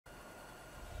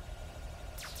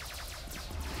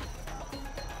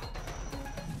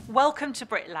Welcome to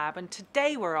BritLab, and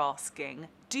today we're asking,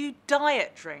 do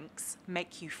diet drinks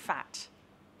make you fat?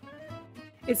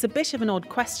 It's a bit of an odd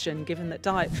question given that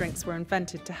diet drinks were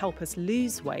invented to help us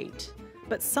lose weight,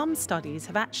 but some studies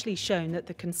have actually shown that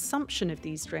the consumption of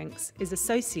these drinks is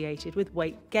associated with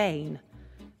weight gain.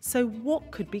 So what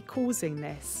could be causing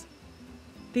this?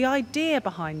 The idea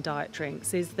behind diet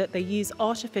drinks is that they use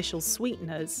artificial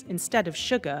sweeteners instead of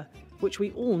sugar, which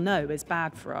we all know is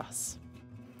bad for us.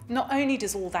 Not only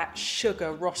does all that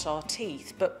sugar rot our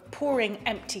teeth, but pouring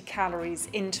empty calories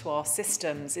into our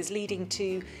systems is leading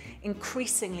to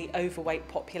increasingly overweight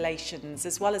populations,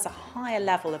 as well as a higher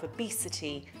level of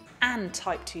obesity and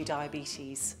type 2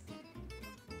 diabetes.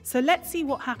 So let's see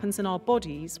what happens in our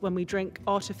bodies when we drink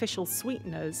artificial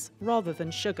sweeteners rather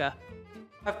than sugar.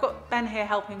 I've got Ben here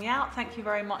helping me out. Thank you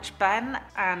very much, Ben.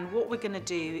 And what we're going to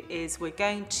do is we're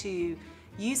going to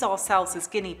use ourselves as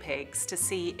guinea pigs to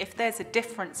see if there's a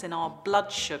difference in our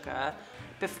blood sugar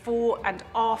before and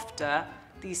after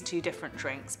these two different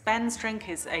drinks. Ben's drink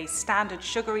is a standard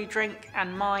sugary drink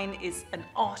and mine is an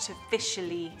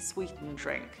artificially sweetened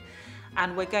drink.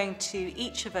 And we're going to,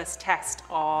 each of us, test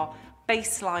our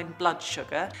baseline blood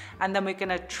sugar, and then we're going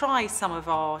to try some of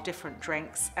our different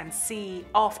drinks and see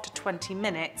after 20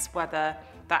 minutes whether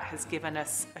that has given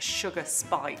us a sugar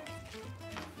spike.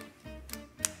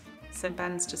 So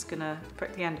Ben's just going to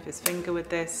prick the end of his finger with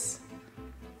this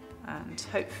and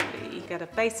hopefully get a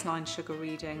baseline sugar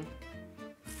reading.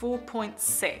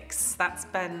 4.6, that's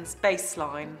Ben's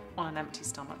baseline on an empty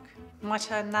stomach. My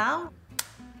turn now.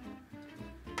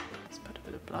 Let's put a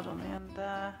bit of blood on the end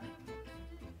there.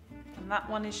 And that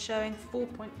one is showing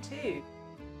 4.2.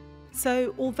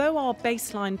 So although our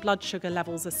baseline blood sugar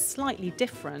levels are slightly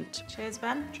different, cheers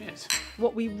Ben. Cheers.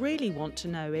 What we really want to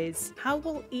know is how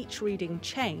will each reading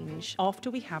change after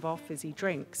we have our fizzy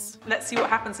drinks? Let's see what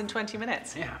happens in 20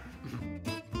 minutes. Yeah.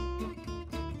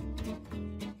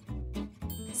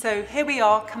 So here we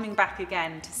are coming back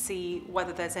again to see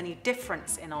whether there's any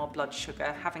difference in our blood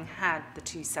sugar having had the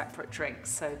two separate drinks.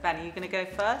 So Ben, are you going to go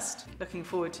first? Looking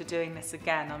forward to doing this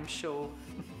again, I'm sure.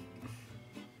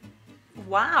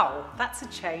 Wow, that's a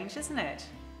change, isn't it?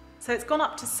 So it's gone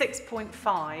up to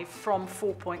 6.5 from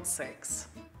 4.6.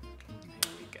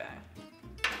 Here we go.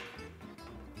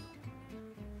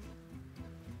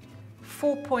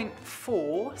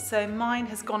 4.4, so mine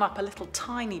has gone up a little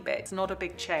tiny bit. It's not a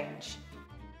big change.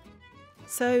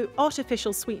 So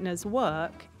artificial sweeteners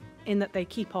work in that they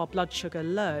keep our blood sugar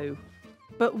low.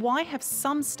 But why have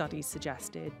some studies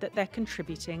suggested that they're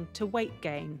contributing to weight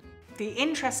gain? The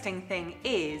interesting thing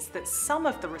is that some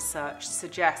of the research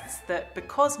suggests that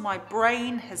because my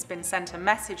brain has been sent a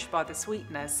message by the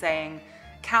sweetener saying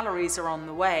calories are on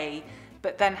the way,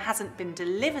 but then hasn't been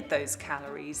delivered those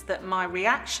calories, that my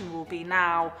reaction will be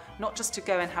now not just to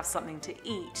go and have something to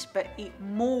eat, but eat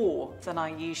more than I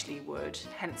usually would,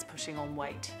 hence putting on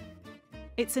weight.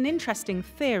 It's an interesting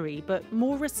theory, but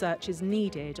more research is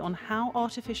needed on how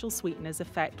artificial sweeteners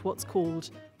affect what's called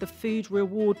the food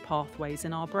reward pathways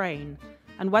in our brain,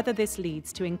 and whether this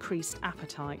leads to increased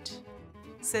appetite.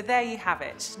 So there you have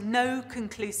it. No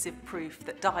conclusive proof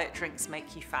that diet drinks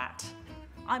make you fat.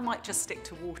 I might just stick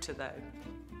to water though.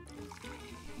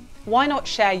 Why not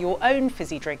share your own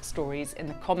fizzy drink stories in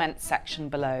the comments section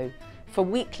below? For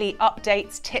weekly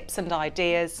updates, tips and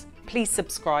ideas, please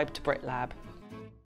subscribe to BritLab.